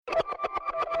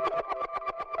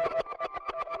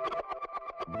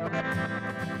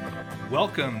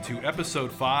Welcome to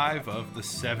episode 5 of the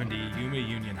 70 Yuma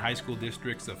Union High School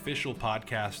District's official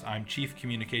podcast. I'm Chief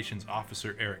Communications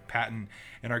Officer Eric Patten,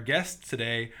 and our guests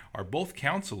today are both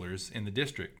counselors in the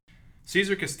district.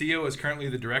 Cesar Castillo is currently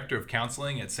the Director of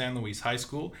Counseling at San Luis High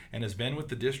School and has been with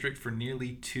the district for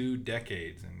nearly 2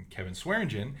 decades. And Kevin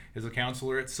Swearingin is a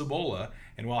counselor at Cibola,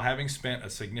 and while having spent a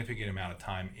significant amount of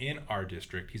time in our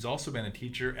district, he's also been a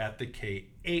teacher at the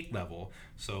K-8 level.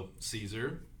 So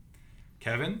Cesar,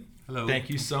 Kevin, hello.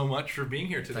 Thank you so much for being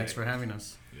here today. Thanks for having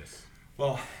us. Yes.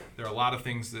 Well, there are a lot of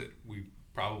things that we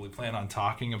probably plan on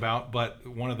talking about, but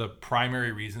one of the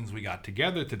primary reasons we got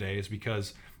together today is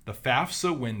because the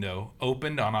FAFSA window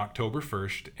opened on October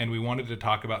 1st, and we wanted to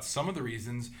talk about some of the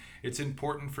reasons it's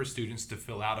important for students to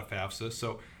fill out a FAFSA.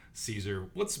 So, Cesar,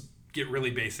 let's get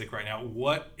really basic right now.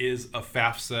 What is a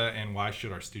FAFSA, and why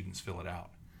should our students fill it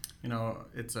out? You know,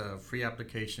 it's a free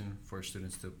application for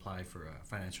students to apply for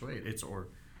financial aid. It's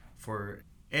for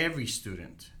every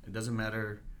student. It doesn't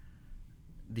matter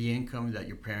the income that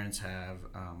your parents have.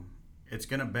 It's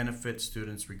going to benefit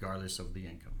students regardless of the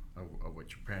income of what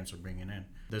your parents are bringing in.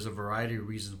 There's a variety of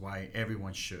reasons why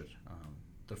everyone should.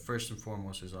 The first and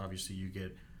foremost is obviously you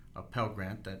get a Pell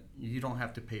Grant that you don't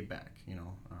have to pay back. You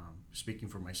know, speaking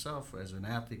for myself as an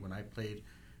athlete, when I played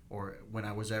or when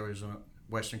I was at Arizona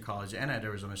Western College and at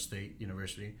Arizona State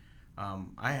University,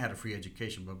 I had a free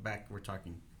education, but back we're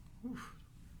talking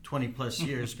 20 plus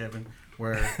years, Kevin,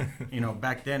 where, you know,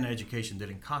 back then education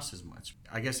didn't cost as much.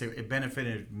 I guess it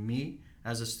benefited me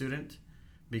as a student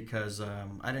because I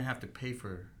didn't have to pay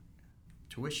for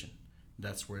tuition.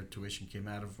 That's where tuition came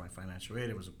out of, my financial aid.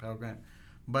 It was a Pell Grant.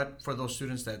 But for those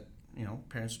students that, you know,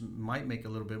 parents might make a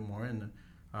little bit more in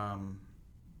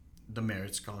the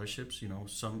merit scholarships, you know,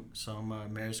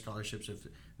 some merit scholarships, if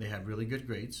they have really good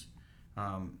grades,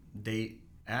 they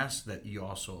ask that you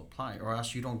also apply, or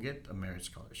else you don't get a merit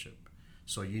scholarship.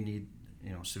 So you need,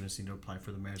 you know, students need to apply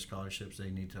for the merit scholarships. They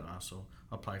need to also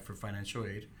apply for financial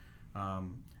aid.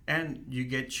 And you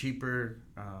get cheaper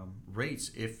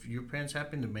rates. If your parents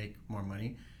happen to make more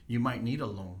money, you might need a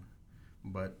loan,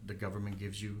 but the government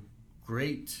gives you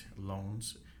great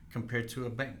loans compared to a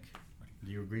bank.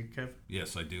 Do you agree, Kev?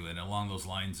 Yes, I do. And along those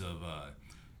lines of,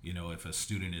 you know, if a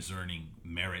student is earning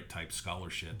merit-type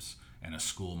scholarships and a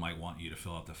school might want you to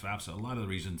fill out the FAFSA, a lot of the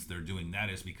reasons they're doing that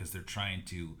is because they're trying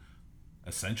to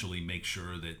essentially make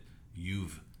sure that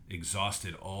you've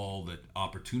exhausted all the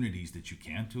opportunities that you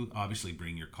can to obviously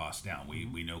bring your costs down.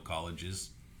 We know colleges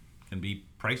can be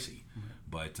pricey,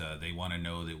 but they want to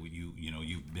know that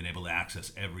you've been able to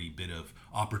access every bit of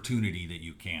opportunity that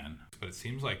you can. But it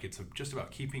seems like it's just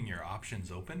about keeping your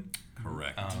options open.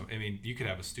 Correct. I mean, you could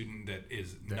have a student that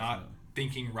is not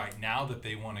thinking right now that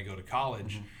they want to go to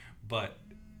college, but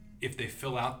if they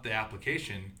fill out the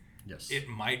application, it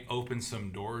might open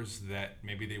some doors that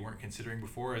maybe they weren't considering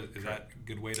before. Is that a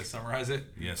good way to summarize it?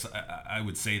 Yes, I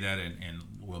would say that, and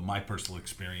well, my personal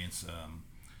experience,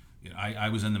 you know, I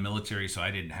was in the military, so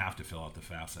I didn't have to fill out the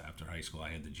FAFSA after high school. I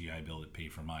had the GI Bill that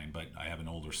paid for mine, but I have an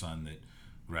older son that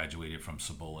graduated from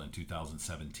Cibola in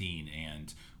 2017,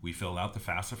 and we filled out the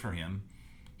FAFSA for him.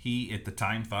 He, at the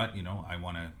time, thought, you know, I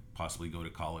want to possibly go to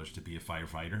college to be a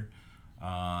firefighter.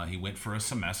 He went for a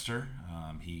semester.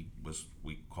 We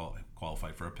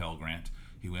qualified for a Pell Grant.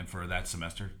 He went for that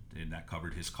semester, and that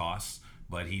covered his costs.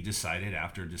 But he decided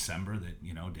after December that,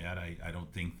 you know, Dad, I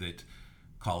don't think that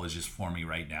college is for me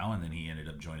right now. And then he ended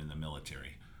up joining the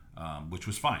military, which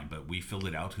was fine. But we filled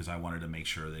it out because I wanted to make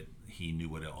sure that he knew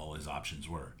what all his options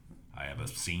were. I have a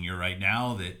senior right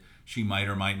now that she might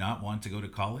or might not want to go to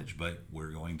college, but we're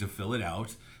going to fill it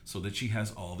out so that she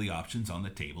has all the options on the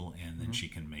table, and then she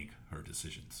can make her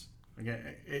decisions.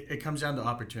 Again, it comes down to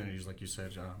opportunities, like you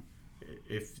said.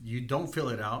 If you don't fill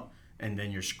it out and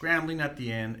then you're scrambling at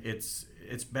the end, it's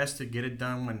best to get it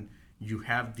done when you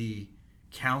have the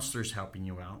counselors helping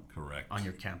you out. Correct. On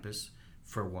your campus,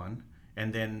 for one.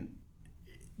 And then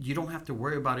you don't have to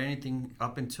worry about anything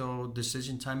up until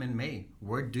decision time in May.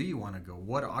 Where do you want to go?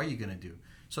 What are you going to do?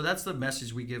 So that's the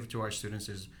message we give to our students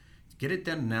is get it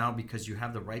done now because you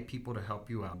have the right people to help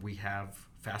you out. We have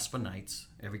FAFSA nights.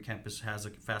 Every campus has a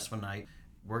FAFSA night.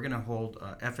 We're going to hold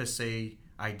FSA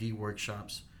ID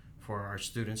workshops for our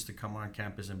students to come on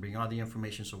campus and bring all the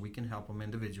information so we can help them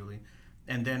individually.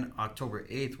 And then October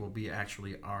 8th will be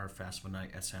actually our FAFSA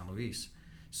night at San Luis.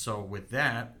 So with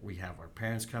that, we have our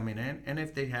parents coming in, and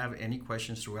if they have any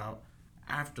questions throughout,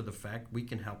 after the fact, we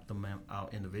can help them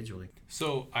out individually.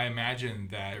 So I imagine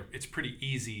that it's pretty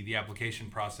easy, the application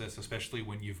process, especially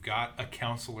when you've got a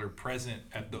counselor present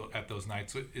at those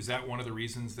nights. Is that one of the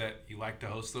reasons that you like to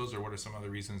host those, or what are some other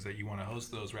reasons that you want to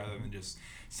host those rather than just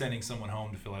sending someone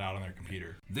home to fill it out on their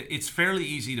computer? It's fairly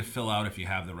easy to fill out if you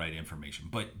have the right information,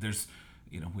 but there's,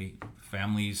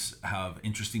 families have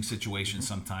interesting situations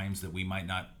sometimes that we might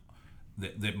not,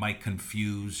 that might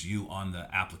confuse you on the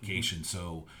application.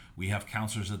 So we have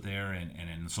counselors there, and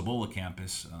in the Cibola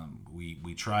campus,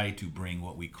 we try to bring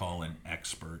what we call an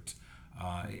expert,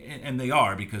 and they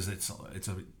are, because it's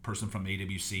a person from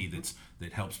AWC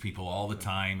that helps people all the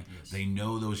time. Yes. They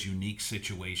know those unique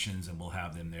situations, and we'll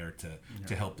have them there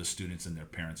to help the students and their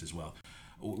parents as well.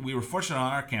 We were fortunate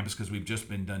on our campus because we've just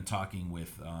been done talking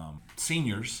with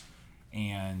seniors,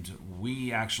 and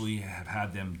we actually have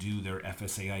had them do their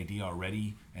FSA ID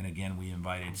already. And again, we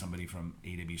invited somebody from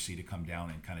AWC to come down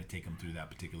and kind of take them through that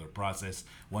particular process.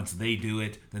 Once they do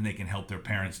it, then they can help their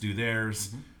parents do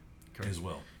theirs as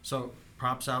well. So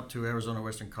props out to Arizona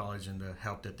Western College and the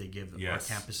help that they give our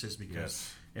campuses,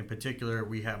 because in particular,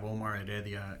 we have Omar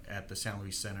Heredia at the San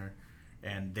Luis Center,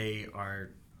 and they are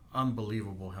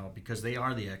unbelievable help because they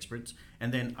are the experts.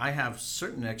 And then I have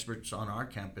certain experts on our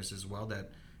campus as well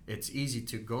that it's easy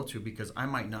to go to because I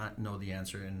might not know the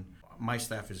answer, and my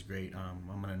staff is great.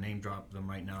 I'm going to name drop them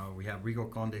right now. We have Rigo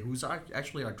Conde, who's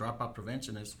actually our dropout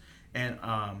preventionist, and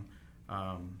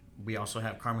we also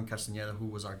have Carmen Castaneda, who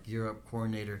was our Gear Up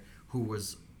coordinator,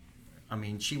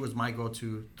 she was my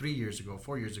go-to 4 years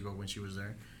ago when she was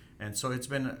there. And so it's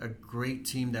been a great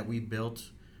team that we built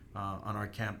on our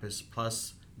campus,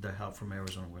 plus the help from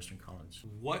Arizona Western College.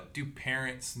 What do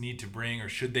parents need to bring, or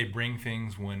should they bring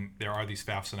things when there are these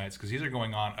FAFSA nights? Because these are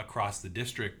going on across the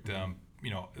district.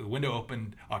 The window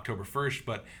opened October 1st,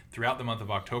 but throughout the month of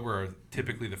October are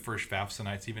typically the first FAFSA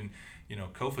nights. Even,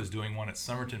 COFA's doing one at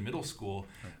Somerton Middle School.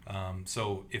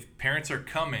 So if parents are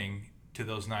coming to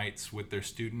those nights with their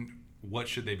student, what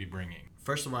should they be bringing?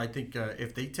 First of all, I think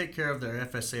if they take care of their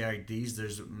FSA IDs,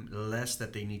 there's less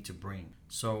that they need to bring.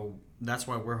 So that's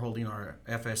why we're holding our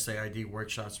FSA ID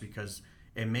workshops, because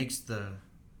it makes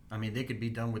they could be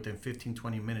done within 15,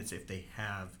 20 minutes if they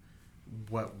have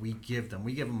what we give them.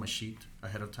 We give them a sheet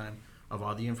ahead of time of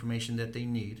all the information that they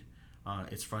need.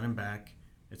 It's front and back.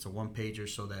 It's a one-pager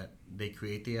so that they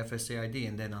create the FSA ID.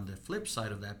 And then on the flip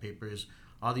side of that paper is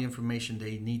all the information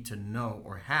they need to know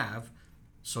or have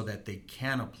so that they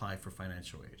can apply for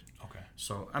financial aid. Okay.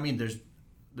 So,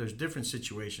 there's different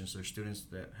situations. There's students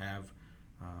that have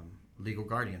legal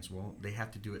guardians. Well, they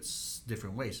have to do it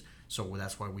different ways. So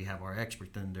that's why we have our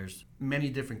expert. Then there's many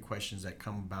different questions that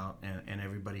come about, and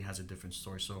everybody has a different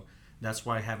story. So that's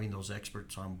why having those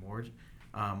experts on board.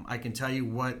 I can tell you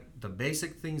what the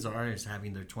basic things are is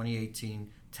having their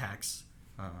 2018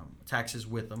 taxes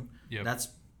with them. Yep. That's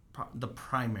the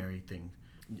primary thing.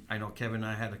 I know Kevin and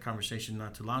I had a conversation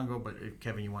not too long ago, but if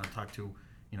Kevin, you want to talk to,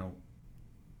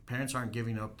 parents aren't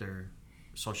giving up their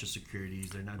Social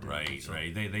Securities. They're not doing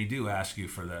right. They do ask you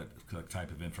for that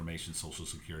type of information, Social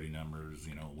Security numbers,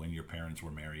 when your parents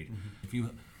were married. Mm-hmm. If you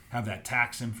have that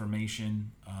tax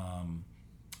information,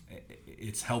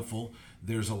 it's helpful.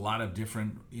 There's a lot of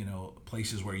different,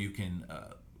 places where you can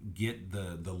get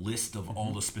the list of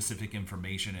all the specific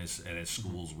information as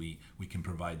schools. We can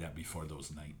provide that before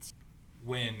those nights.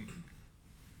 When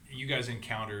you guys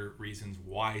encounter reasons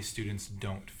why students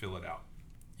don't fill it out,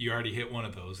 you already hit one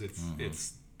of those.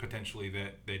 It's potentially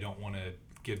that they don't want to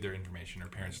give their information, or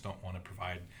parents don't want to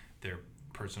provide their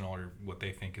personal or what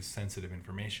they think is sensitive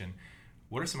information.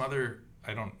 What are some other,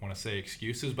 I don't want to say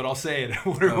excuses, but I'll say it.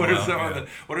 What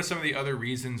are some of the other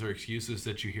reasons or excuses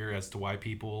that you hear as to why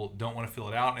people don't want to fill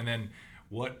it out? And then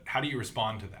how do you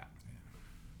respond to that?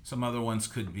 Some other ones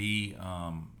could be,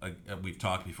 we've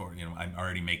talked before, I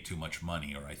already make too much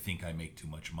money, or I think I make too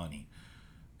much money.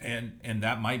 And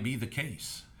that might be the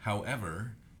case.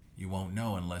 However, you won't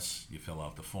know unless you fill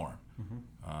out the form.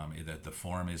 That the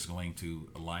form is going to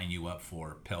line you up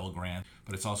for Pell Grant,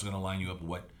 but it's also going to line you up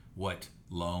what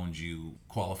loans you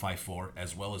qualify for,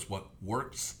 as well as what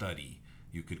work study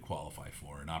you could qualify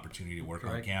for, an opportunity to work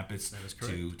on campus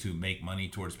to make money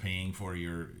towards paying for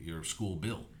your school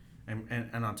bill.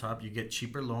 And on top, you get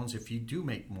cheaper loans if you do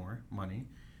make more money.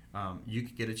 You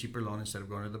could get a cheaper loan instead of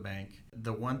going to the bank.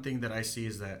 The one thing that I see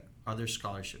is that other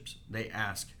scholarships, they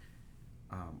ask,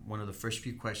 one of the first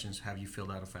few questions, have you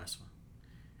filled out a FAFSA?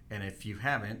 And if you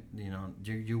haven't,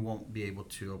 you won't be able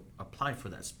to apply for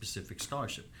that specific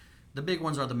scholarship. The big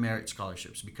ones are the merit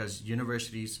scholarships, because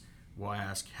universities will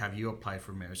ask, have you applied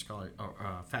for merit scholarship or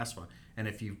FAFSA? And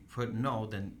if you put no,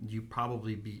 then you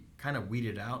probably be kind of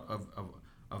weeded out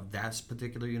of that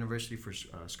particular university for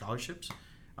scholarships,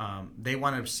 they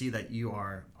want to see that you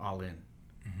are all in,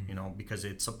 because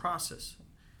it's a process.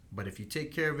 But if you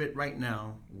take care of it right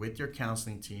now with your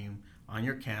counseling team on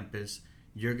your campus,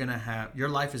 your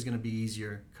life is going to be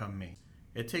easier come May.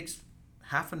 It takes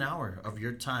half an hour of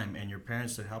your time and your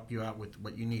parents to help you out with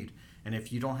what you need. And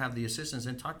if you don't have the assistance,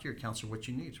 then talk to your counselor what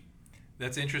you need.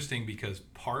 That's interesting because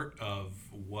part of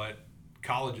what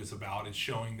college is about is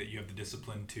showing that you have the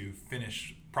discipline to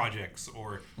finish projects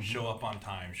or show up on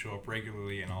time, show up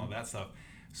regularly, and all of that stuff.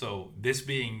 So this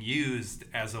being used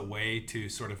as a way to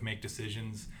sort of make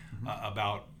decisions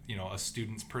about a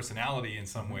student's personality in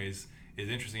some ways is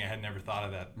interesting. I had never thought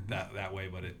of that way,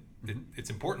 but it's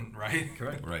important, right?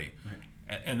 Correct. Right.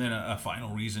 And then a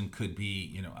final reason could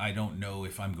be, I don't know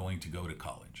if I'm going to go to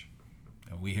college.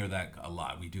 And we hear that a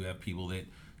lot. We do have people that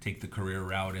take the career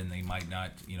route and they might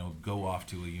not, go off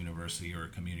to a university or a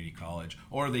community college,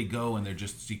 or they go and they're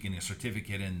just seeking a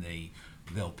certificate and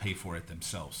they'll pay for it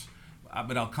themselves.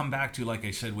 But I'll come back to, like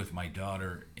I said, with my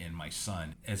daughter and my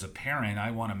son. As a parent,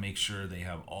 I want to make sure they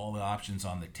have all the options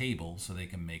on the table so they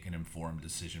can make an informed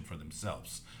decision for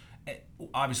themselves.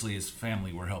 Obviously, as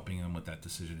family, we're helping them with that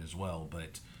decision as well,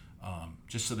 but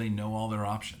just so they know all their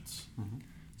options.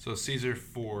 So, Cesar,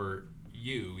 for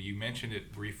you mentioned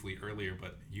it briefly earlier,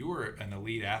 but you were an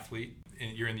elite athlete.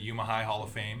 You're in the Yuma High Hall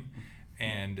of Fame,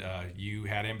 and you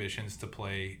had ambitions to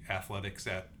play athletics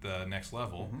at the next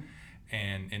level,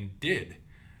 and did.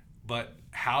 But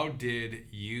how did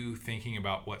you, thinking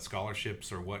about what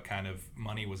scholarships or what kind of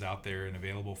money was out there and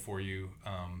available for you,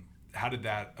 how did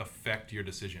that affect your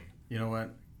decision? You know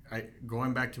what?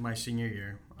 Going back to my senior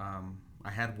year, I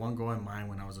had one goal in mind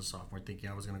when I was a sophomore, thinking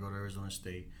I was going to go to Arizona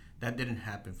State. That didn't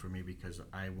happen for me because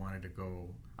I wanted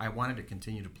to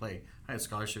continue to play. I had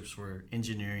scholarships for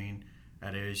engineering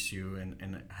at ASU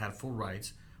and had full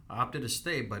rights. I opted to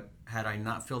stay, but had I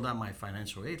not filled out my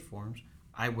financial aid forms,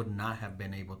 I would not have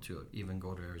been able to even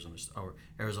go to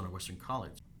Arizona Western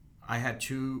College. I had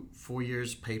 2 full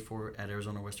years paid for at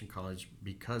Arizona Western College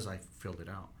because I filled it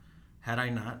out. Had I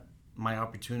not, my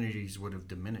opportunities would have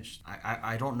diminished.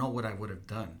 I don't know what I would have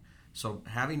done. So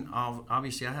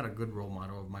obviously I had a good role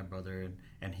model of my brother,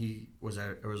 and he was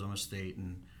at Arizona State,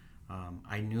 and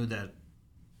I knew that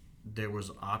there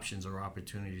was options or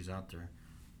opportunities out there.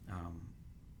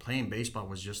 Playing baseball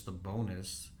was just a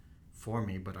bonus for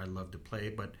me, but I loved to play.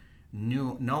 But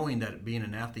knowing that being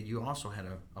an athlete, you also had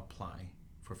to apply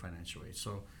for financial aid.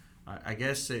 So I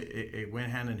guess it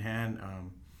went hand in hand.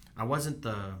 I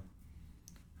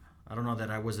don't know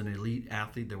that I was an elite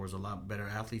athlete. There was a lot better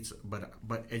athletes, but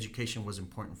education was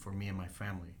important for me and my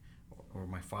family, or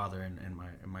my father and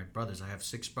my brothers. I have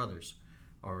 6 brothers,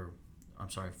 5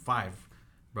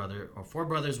 brothers, or 4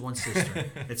 brothers, 1 sister.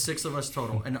 It's 6 of us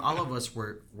total, and all of us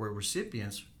were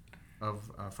recipients of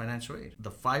financial aid.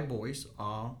 The 5 boys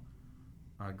all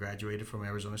graduated from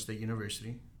Arizona State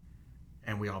University,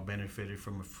 and we all benefited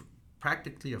from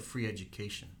practically a free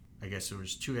education. I guess there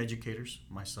was 2 educators,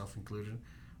 myself included,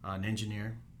 an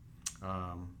engineer,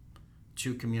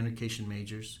 2 communication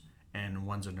majors, and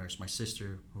one's a nurse. My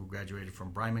sister, who graduated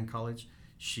from Bryman College,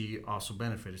 she also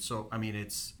benefited. So,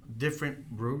 it's different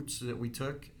routes that we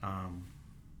took,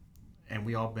 and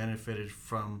we all benefited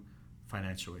from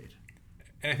financial aid.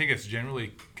 And I think it's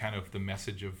generally kind of the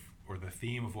message or the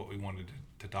theme of what we wanted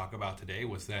to talk about today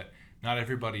was that not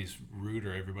everybody's route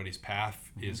or everybody's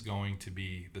path is going to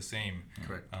be the same.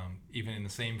 Correct. Even in the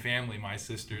same family, my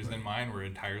sisters and mine were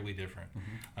entirely different.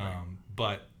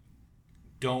 But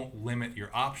don't limit your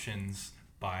options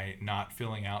by not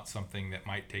filling out something that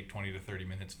might take 20 to 30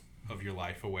 minutes of your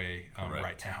life away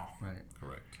right now. Right.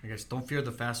 Correct. I guess don't fear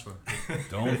the FAFSA.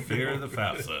 Don't fear the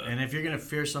FAFSA. And if you're going to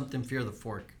fear something, fear the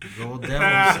fork. Go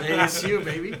Devils. ASU,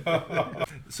 baby.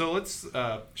 So let's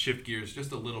shift gears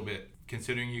just a little bit.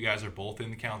 Considering you guys are both in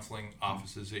the counseling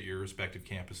offices at your respective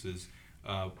campuses,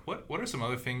 what are some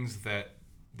other things that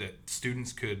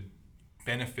students could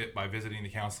benefit by visiting the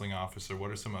counseling office, or what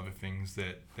are some other things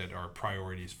that are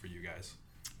priorities for you guys?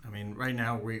 Right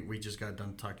now we just got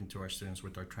done talking to our students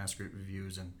with our transcript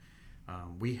reviews, and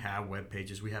we have web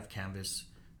pages, we have Canvas.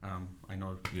 I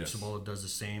know Cibola does the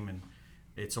same, and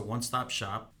it's a one-stop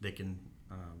shop. They can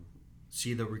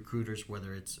see the recruiters,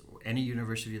 whether it's any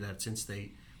university that's in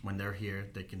state. When they're here,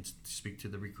 they can speak to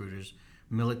the recruiters.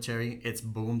 Military, it's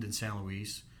boomed in San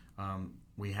Luis.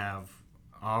 We have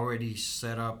already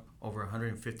set up over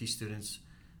 150 students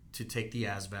to take the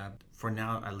ASVAB. For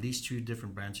now, at least 2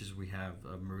 different branches. We have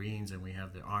Marines and we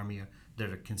have the Army that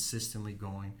are consistently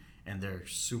going, and they're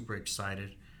super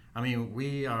excited.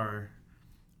 We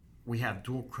have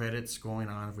dual credits going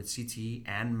on with CTE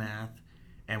and math,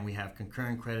 and we have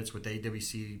concurrent credits with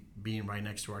AWC being right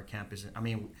next to our campus. I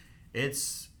mean,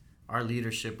 it's our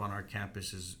leadership on our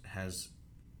campus has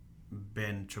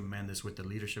been tremendous with the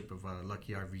leadership of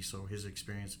Lucky Arvizo. His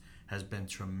experience has been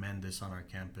tremendous on our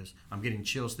campus. I'm getting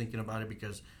chills thinking about it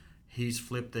because he's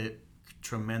flipped it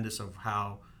tremendous of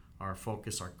how our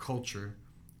focus, our culture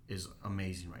is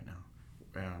amazing right now.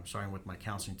 Starting with my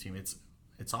counseling team,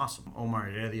 it's awesome. Omar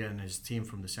Heredia and his team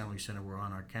from the San Luis Center were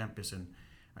on our campus, and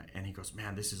he goes,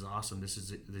 man, this is awesome. This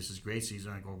is great, Cesar.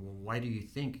 And I go, well, why do you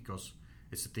think? He goes,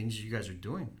 it's the things you guys are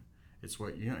doing. It's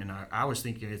what, and I was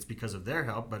thinking it's because of their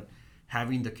help, but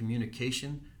having the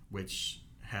communication, which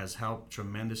has helped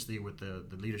tremendously with the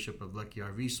leadership of Lucky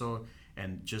Arvizo,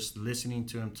 and just listening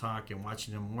to him talk and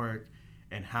watching him work,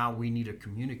 and how we need to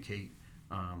communicate,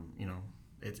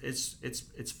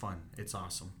 it's fun. It's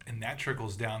awesome. And that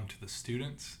trickles down to the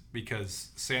students, because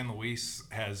San Luis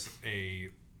has a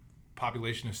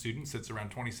population of students that's around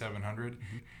 2,700,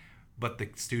 but the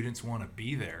students want to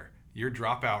be there. Your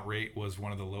dropout rate was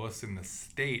one of the lowest in the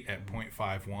state at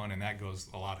 0.51, and that goes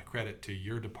a lot of credit to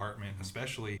your department,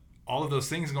 especially. All of those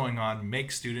things going on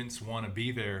make students want to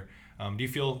be there. Do you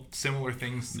feel similar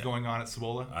things going on at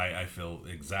Cibola? I feel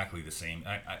exactly the same.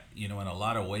 In a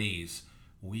lot of ways,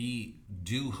 we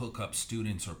do hook up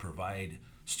students or provide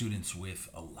students with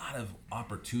a lot of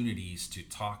opportunities to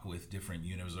talk with different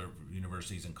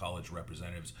universities and college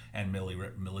representatives and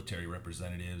military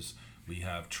representatives. We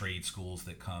have trade schools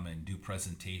that come and do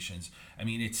presentations. I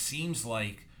mean, it seems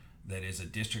like that as a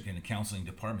district and the counseling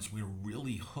departments, we're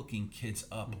really hooking kids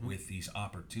up with these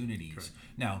opportunities. Correct.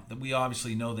 Now, we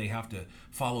obviously know they have to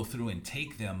follow through and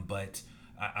take them, but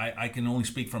I can only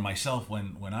speak for myself.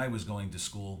 When I was going to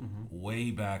school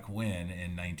way back when,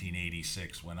 in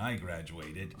 1986, when I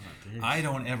graduated, I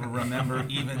don't ever remember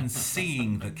even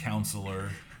seeing the counselor,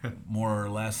 more or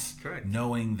less. Correct.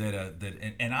 Knowing that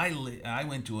I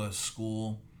went to a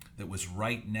school that was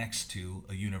right next to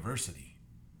a university,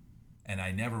 and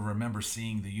I never remember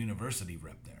seeing the university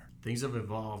rep there. Things have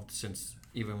evolved since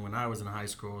even when I was in high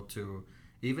school to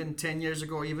even 10 years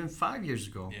ago, even 5 years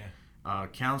ago. Yeah.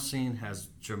 Counseling has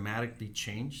dramatically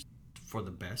changed for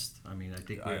the best. I mean, I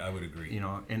think I would agree.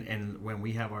 And when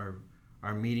we have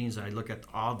our meetings, I look at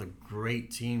all the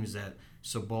great teams at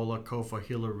Cibola, Kofa,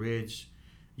 Hiller Ridge,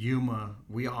 Yuma.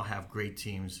 We all have great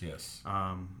teams. Yes.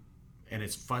 And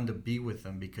it's fun to be with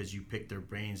them because you pick their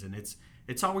brains, and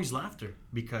it's always laughter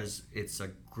because it's a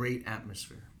great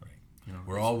atmosphere. Right.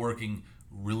 We're all working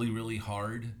really, really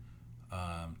hard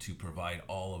to provide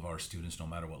all of our students, no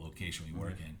matter what location we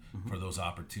work in, for those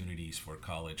opportunities for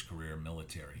college, career,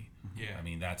 military. Yeah. I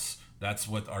mean, that's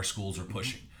what our schools are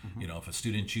pushing. If a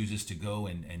student chooses to go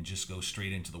and just go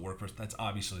straight into the workforce, that's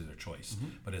obviously their choice.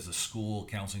 But as a school,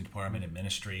 counseling department,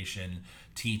 administration,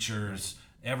 teachers,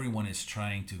 everyone is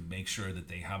trying to make sure that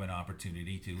they have an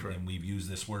opportunity to, and we've used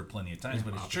this word plenty of times,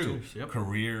 but it's true,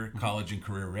 career, college, and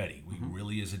career ready. We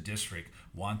really, as a district,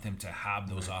 want them to have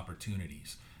those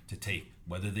opportunities to take,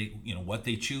 whether they, what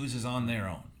they choose is on their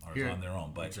own,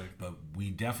 but we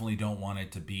definitely don't want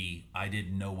it to be, I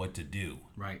didn't know what to do.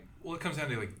 Right. Well, it comes down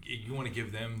to, you want to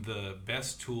give them the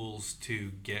best tools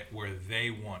to get where they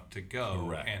want to go.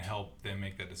 Correct. And help them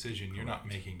make that decision. Correct. You're not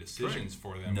making decisions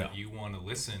for them, but you want to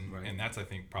listen, and that's, I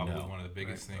think, probably one of the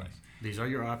biggest things. Right. These are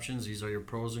your options. These are your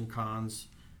pros and cons.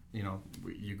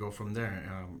 You go from there.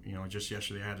 Just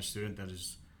yesterday I had a student that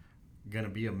is going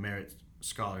to be a merit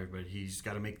scholar, but he's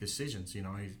got to make decisions.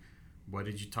 What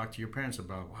did you talk to your parents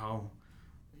about? How,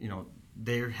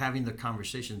 they're having the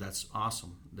conversation. That's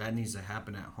awesome. That needs to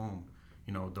happen at home.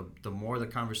 The more the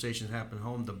conversations happen at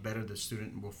home, the better the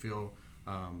student will feel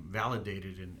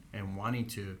validated and wanting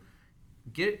to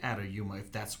get out of Yuma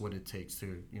if that's what it takes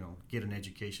to, get an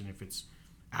education, if it's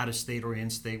out of state or in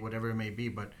state, whatever it may be.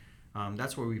 But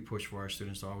that's where we push for our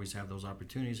students to always have those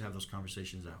opportunities, have those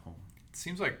conversations at home. It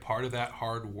seems like part of that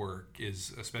hard work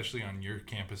is, especially on your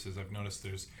campuses, I've noticed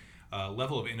there's a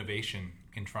level of innovation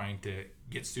in trying to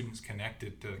get students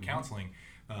connected to counseling.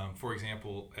 For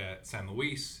example, at San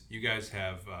Luis, you guys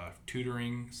have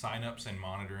tutoring, signups, and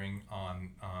monitoring on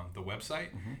the website.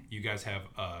 You guys have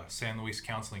a San Luis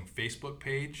Counseling Facebook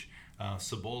page.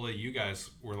 Cibola, you guys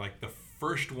were like the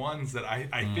first ones that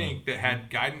I think that had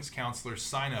guidance counselors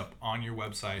sign up on your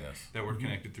website that were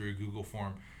connected through a Google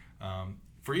form.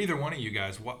 For either one of you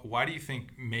guys, why do you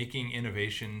think making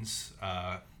innovations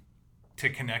to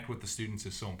connect with the students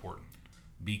is so important?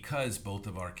 Because both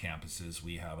of our campuses,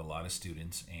 we have a lot of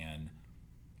students, and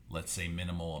let's say,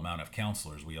 minimal amount of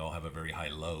counselors. We all have a very high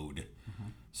load.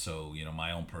 So,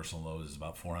 my own personal load is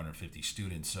about 450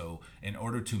 students. So in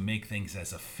order to make things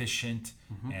as efficient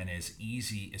and as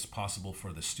easy as possible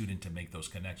for the student to make those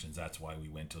connections, that's why we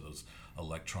went to those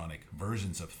electronic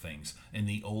versions of things. In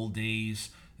the old days,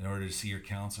 in order to see your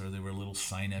counselor, there were little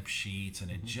sign-up sheets,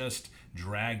 and it just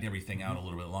dragged everything out a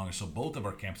little bit longer. So both of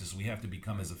our campuses, we have to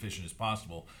become as efficient as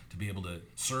possible to be able to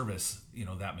service,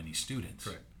 that many students.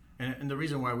 Correct. And the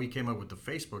reason why we came up with the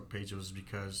Facebook page was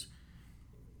because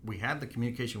we had the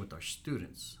communication with our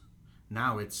students.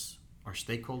 Now it's our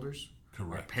stakeholders,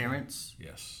 Correct. our parents,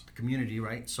 Yes. the community,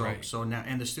 right? So Right. so now,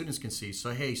 and the students can see.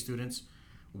 So hey, students,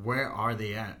 where are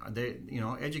they at? Are they,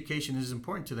 education is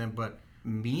important to them, but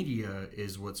media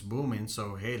is what's booming.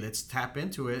 So hey, let's tap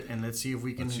into it and let's see if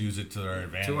we can Let's use it to our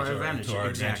advantage. To our advantage, to our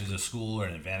exactly. advantage as a school, or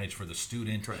an advantage for the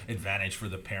student, Correct. advantage for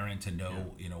the parent to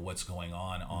know, what's going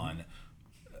on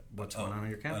what's going on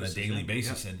your campus on a daily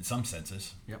basis in some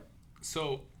senses. Yep.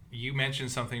 So you mentioned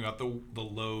something about the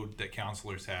load that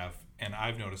counselors have, and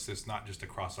I've noticed this not just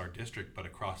across our district but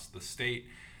across the state.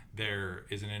 There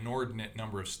is an inordinate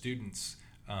number of students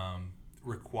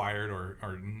required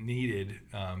or needed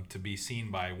to be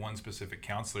seen by one specific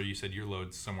counselor. You said your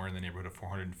load's somewhere in the neighborhood of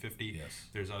 450. Yes.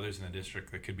 There's others in the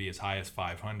district that could be as high as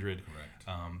 500. Correct.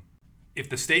 If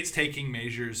the state's taking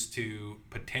measures to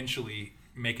potentially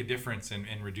make a difference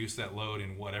and reduce that load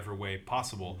in whatever way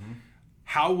possible,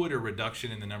 how would a reduction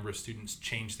in the number of students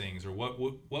change things, or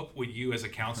what would you as a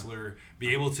counselor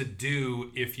be able to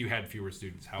do if you had fewer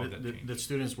students? How would that change? The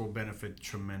students will benefit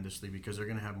tremendously because they're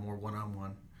going to have more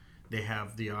one-on-one. They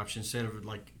have the option, instead of,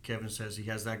 like Kevin says, he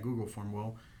has that Google form.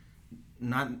 Well,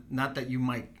 not that you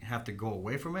might have to go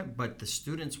away from it, but the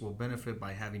students will benefit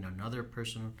by having another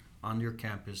person on your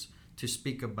campus to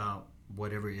speak about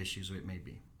whatever issues it may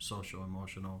be, social,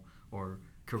 emotional, or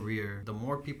career. The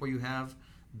more people you have,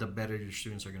 the better your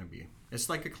students are going to be. It's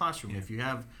like a classroom. If you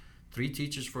have 3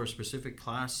 teachers for a specific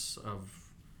class of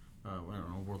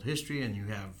world history, and you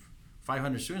have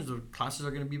 500 students, the classes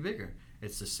are going to be bigger.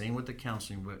 It's the same with the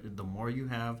counseling, but the more you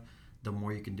have, the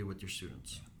more you can do with your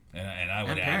students. And I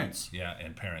would And add, parents.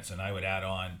 and parents, and I would add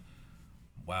on,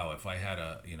 wow, if I had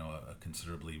a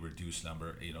considerably reduced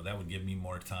number, that would give me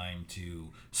more time to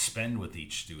spend with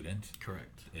each student.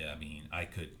 Correct. Yeah, I mean, I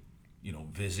could,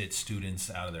 visit students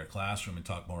out of their classroom and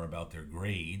talk more about their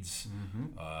grades.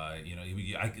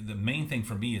 The main thing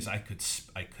for me is I could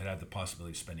have the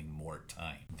possibility of spending more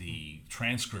time. The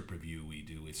transcript review we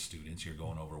do with students, you're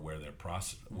going over where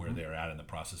they're at in the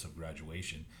process of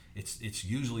graduation. It's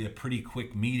usually a pretty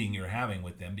quick meeting you're having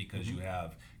with them because you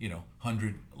have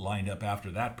 100 lined up after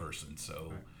that person. So.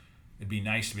 Right. It'd be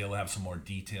nice to be able to have some more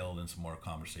detailed and some more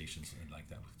conversations like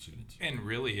that with students. And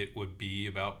really, it would be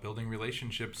about building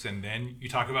relationships, and then you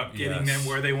talk about getting them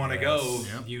where they want to go.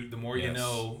 Yep. The more you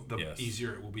know, the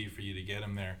easier it will be for you to get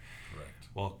them there. Correct.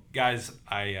 Well, guys,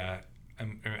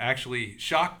 I'm actually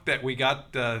shocked that we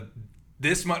got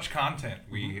this much content.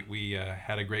 We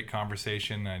had a great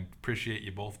conversation. I appreciate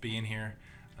you both being here.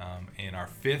 In our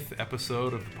 5th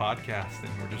episode of the podcast,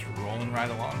 and we're just rolling right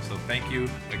along. So thank you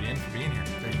again for being here.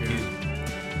 Thank you.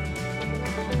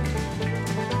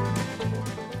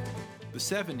 The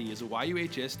 70 is a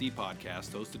YUHSD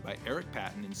podcast hosted by Eric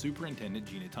Patten and Superintendent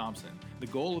Gina Thompson. The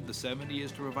goal of the 70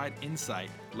 is to provide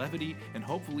insight, levity, and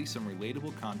hopefully some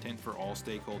relatable content for all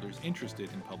stakeholders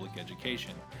interested in public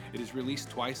education. It is released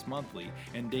twice monthly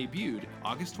and debuted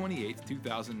August 28,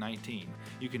 2019.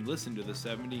 You can listen to the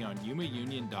 70 on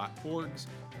yumaunion.org's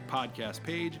podcast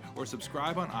page or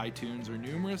subscribe on iTunes or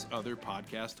numerous other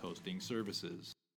podcast hosting services.